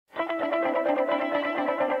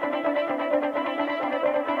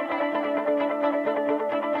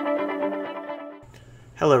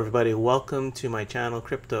Hello everybody, welcome to my channel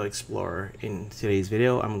Crypto Explorer. In today's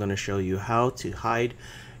video I'm going to show you how to hide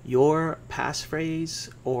your passphrase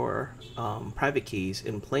or private keys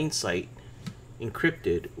in plain sight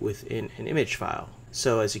encrypted within an image file.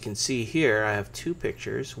 So as you can see here, I have two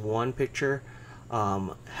pictures. One picture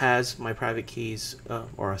has my private keys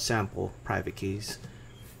or a sample private keys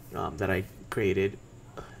that I created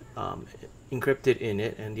encrypted in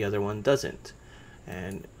it, and the other one doesn't.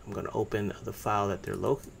 And I'm going to open the file that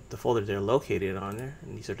the folder they're located on there,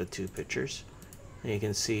 and these are the two pictures. And you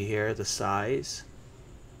can see here the size,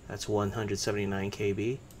 that's 179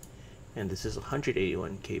 KB, and this is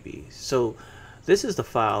 181 KB. So this is the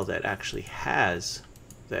file that actually has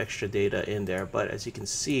the extra data in there. But as you can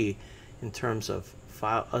see, in terms of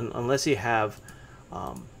file, unless you have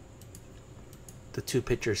the two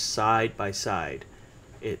pictures side by side,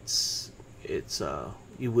 you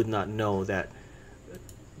would not know that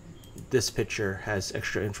this picture has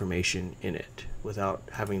extra information in it without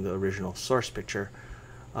having the original source picture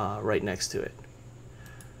right next to it.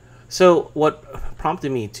 So what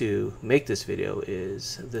prompted me to make this video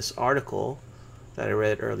is this article that I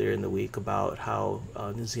read earlier in the week about how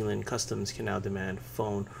New Zealand Customs can now demand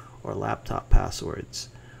phone or laptop passwords.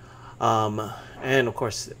 And of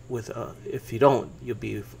course, if you don't, you'll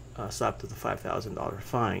be slapped with a $5,000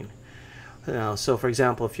 fine. Now, so for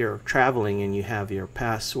example, if you're traveling and you have your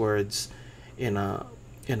passwords in a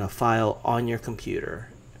file on your computer,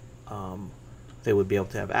 they would be able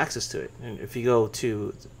to have access to it. And if you go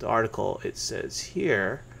to the article, it says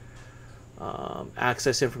here,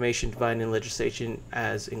 access information defined in legislation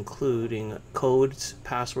as including codes,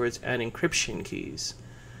 passwords, and encryption keys,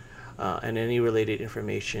 and any related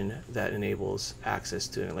information that enables access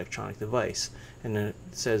to an electronic device. And then it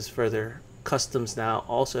says further, Customs now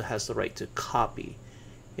also has the right to copy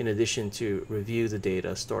in addition to review the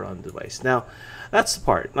data stored on the device. Now that's the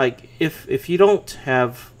part, like if you don't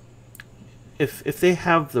have, if they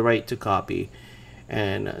have the right to copy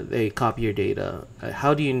and they copy your data,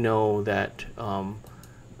 how do you know that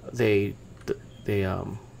they are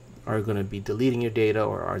going to be deleting your data,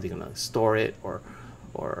 or are they going to store it, or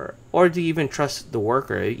do you even trust the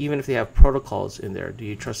worker? Even if they have protocols in there, do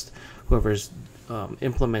you trust whoever's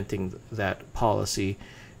implementing that policy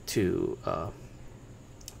to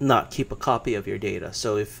not keep a copy of your data?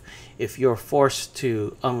 So if you're forced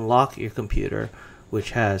to unlock your computer,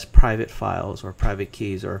 which has private files or private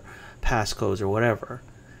keys or passcodes or whatever,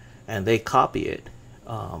 and they copy it,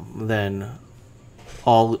 then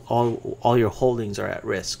all your holdings are at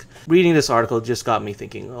risk. Reading this article just got me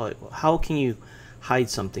thinking, oh, how can you hide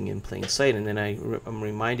something in plain sight? And then I'm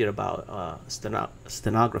reminded about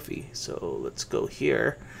stenography. So let's go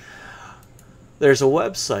here. There's a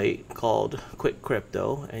website called Quick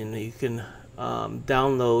Crypto, and you can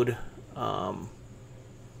download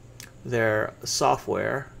their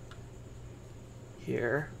software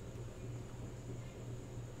here.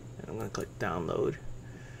 And I'm going to click download,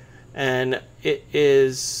 and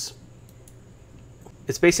it's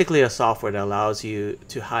basically a software that allows you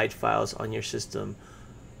to hide files on your system,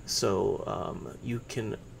 so you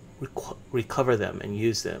can recover them and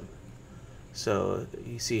use them. So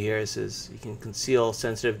you see here it says you can conceal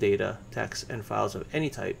sensitive data, text, and files of any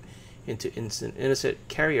type into innocent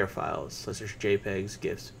carrier files such as JPEGs,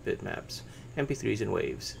 GIFs, bitmaps, MP3s, and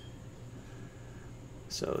waves.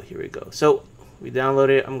 So here we go. So we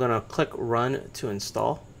downloaded it. I'm gonna click run to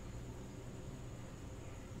install.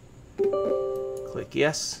 Click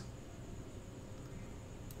yes,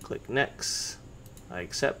 click next, I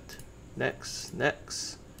accept, next,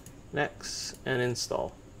 next, next, and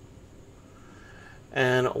install.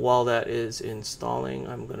 And while that is installing,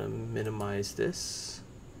 I'm going to minimize this.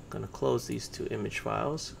 I'm going to close these two image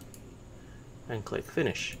files and click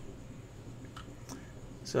finish.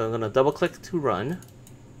 So I'm going to double click to run,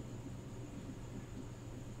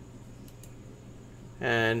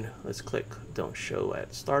 and let's click don't show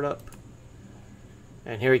at startup.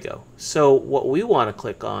 And here we go. So what we want to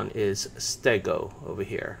click on is Stego over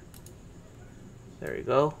here. There you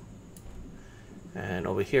go. And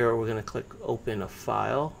over here we're going to click open a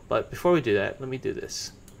file. But before we do that, let me do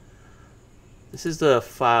this. This is the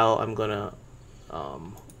file I'm going to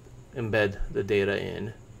embed the data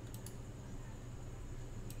in.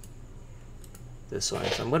 This one.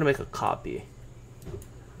 So I'm going to make a copy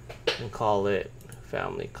and call it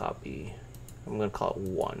family copy. I'm going to call it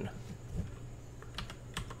 1.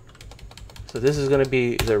 So this is going to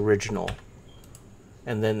be the original,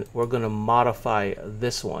 and then we're going to modify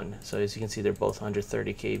this one. So as you can see, they're both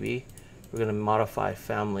 130 KB. We're going to modify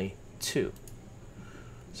family 2.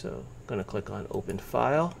 So I'm going to click on open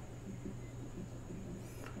file,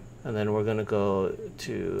 And then we're going to go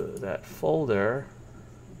to that folder.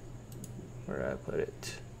 Where did I put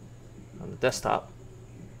it? On the desktop.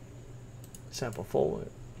 Sample folder.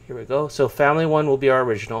 Here we go. So family 1 will be our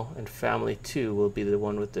original, and family 2 will be the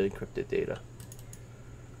one with the encrypted data.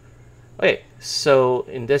 Okay, so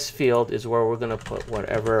in this field is where we're going to put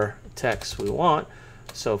whatever text we want.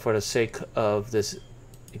 So for the sake of this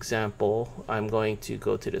example, I'm going to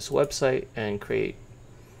go to this website and create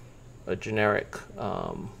a generic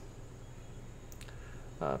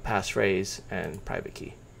passphrase and private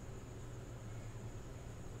key.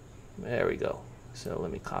 There we go. So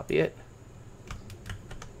let me copy it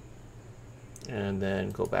and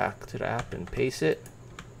then go back to the app and paste it,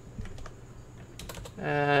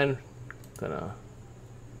 and gonna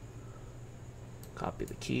copy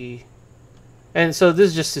the key. And so this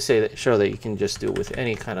is just to say that, show that you can just do it with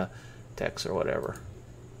any kind of text or whatever.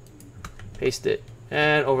 Paste it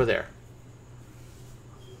and over there.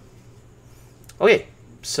 Okay,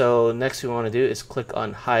 so next we want to do is click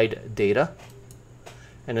on hide data,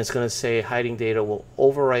 and it's going to say hiding data will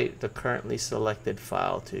overwrite the currently selected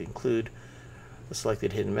file to include the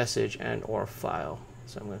selected hidden message and or file.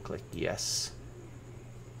 So I'm going to click yes,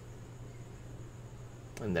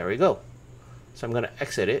 and there we go. So I'm going to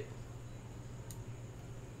exit it.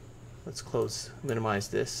 Let's minimize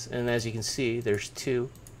this, and as you can see, there's two.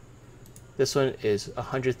 This one is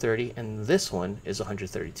 130 and this one is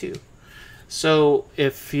 132. So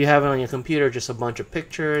if you have it on your computer, just a bunch of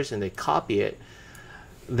pictures, and they copy it,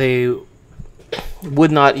 they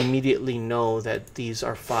would not immediately know that these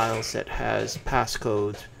are files that has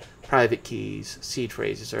passcodes, private keys, seed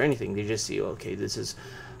phrases, or anything. They just see, okay, this is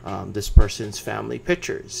this person's family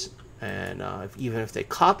pictures, and even if they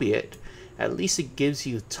copy it, at least it gives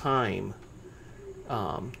you time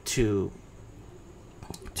to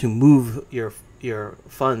move your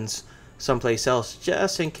funds someplace else,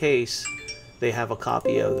 just in case they have a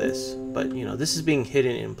copy of this. But you know, this is being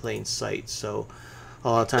hidden in plain sight, so a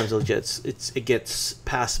lot of times it gets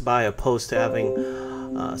passed by, opposed to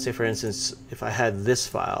having say for instance, if I had this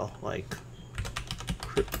file like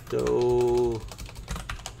crypto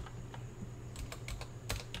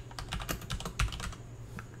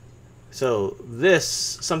so this,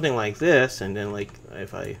 something like this, and then like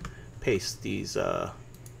if I paste these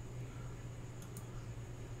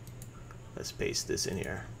let's paste this in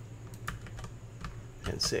here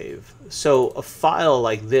and save. So a file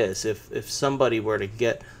like this, if somebody were to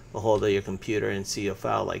get a hold of your computer and see a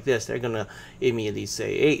file like this, they're gonna immediately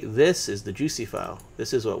say, hey, this is the juicy file,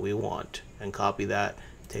 this is what we want, and copy that,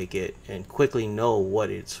 take it, and quickly know what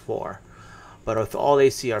it's for. But if all they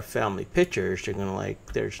see are family pictures, they're gonna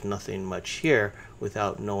like, there's nothing much here,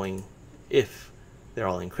 without knowing if they're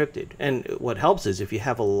all encrypted. And what helps is if you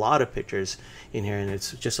have a lot of pictures in here and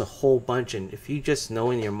it's just a whole bunch, and if you just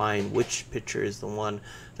know in your mind which picture is the one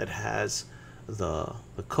that has the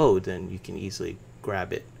code, then you can easily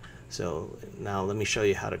grab it. So now let me show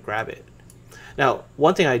you how to grab it. Now,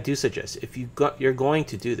 one thing I do suggest, if you're going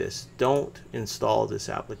to do this, don't install this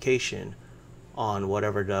application on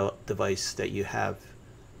whatever device that you have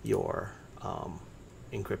your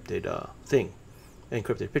encrypted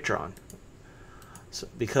encrypted picture on. So,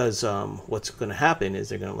 because what's going to happen is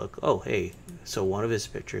they're going to look, oh, hey, so one of his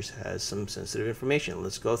pictures has some sensitive information.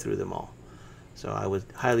 Let's go through them all. So I would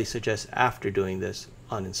highly suggest, after doing this,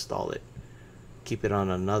 uninstall it. Keep it on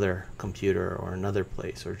another computer or another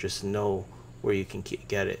place, or just know where you can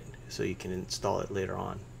get it so you can install it later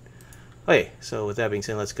on. Okay, so with that being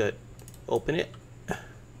said, let's open it.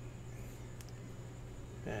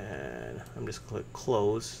 And I'm just going to click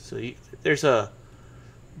close. So there's a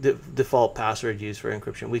default password used for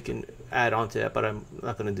encryption. We can add on to that, but I'm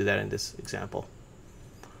not going to do that in this example.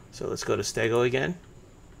 So let's go to Stego again.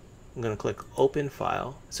 I'm going to click open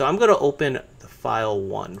file. So I'm going to open the file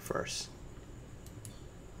 1 first,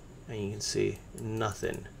 and you can see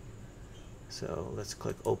nothing. So let's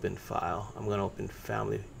click open file. I'm going to open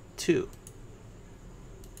family 2,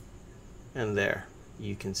 and there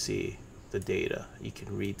you can see the data. You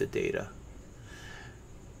can read the data.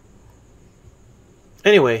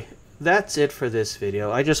 Anyway, that's it for this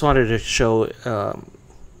video. I just wanted to show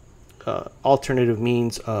alternative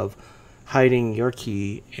means of hiding your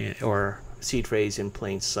key or seed phrase in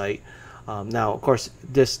plain sight. Now, of course,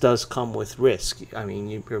 this does come with risk. I mean,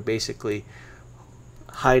 you're basically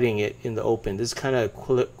hiding it in the open. This is kind of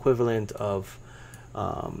equivalent of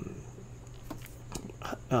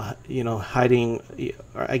you know, hiding,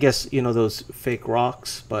 or I guess, you know, those fake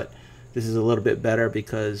rocks, but this is a little bit better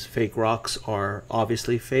because fake rocks are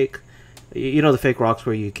obviously fake. You know, the fake rocks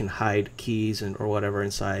where you can hide keys or whatever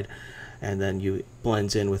inside, and then you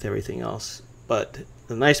blends in with everything else. But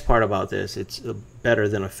the nice part about this, it's better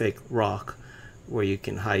than a fake rock where you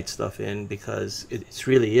can hide stuff in, because it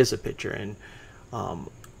really is a picture. And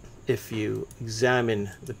if you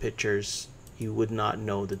examine the pictures, you would not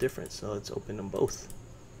know the difference. So let's open them both.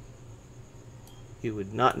 You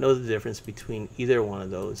would not know the difference between either one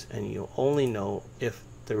of those, and you'll only know if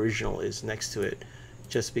the original is next to it,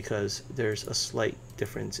 just because there's a slight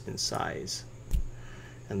difference in size.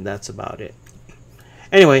 And that's about it.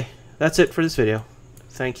 Anyway, that's it for this video.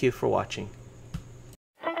 Thank you for watching.